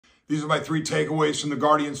These are my 3 takeaways from the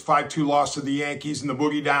Guardians' 5-2 loss to the Yankees and the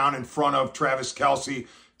boogie down in front of Travis Kelce,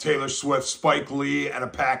 Taylor Swift, Spike Lee, and a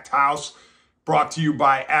packed house. Brought to you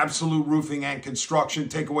by Absolute Roofing and Construction.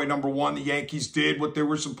 Takeaway number 1, the Yankees did what they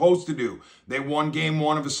were supposed to do. They won game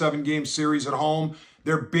 1 of a 7-game series at home.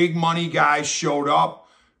 Their big money guys showed up.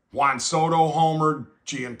 Juan Soto homered,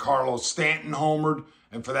 Giancarlo Stanton homered,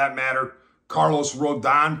 and for that matter, Carlos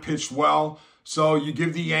Rodon pitched well. So you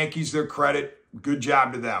give the Yankees their credit. Good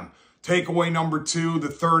job to them. Takeaway number 2, the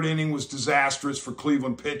 3rd inning was disastrous for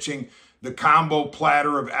Cleveland pitching. The combo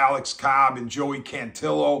platter of Alex Cobb and Joey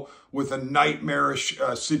Cantillo with a nightmarish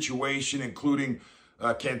situation, including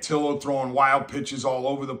Cantillo throwing wild pitches all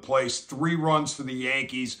over the place. 3 runs for the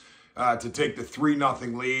Yankees to take the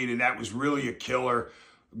 3-0 lead, and that was really a killer.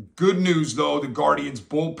 Good news, though, the Guardians'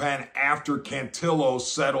 bullpen after Cantillo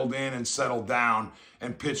settled in and settled down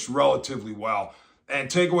and pitched relatively well. And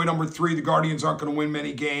takeaway number 3, the Guardians aren't going to win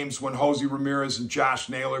many games when Jose Ramirez and Josh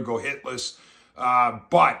Naylor go hitless.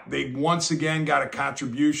 But they once again got a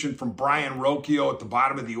contribution from Brian Rocchio at the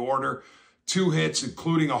bottom of the order. 2 hits,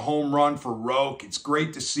 including a home run for Roque. It's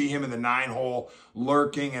great to see him in the 9-hole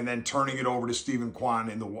lurking and then turning it over to Stephen Kwan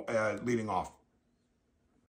in the leading off.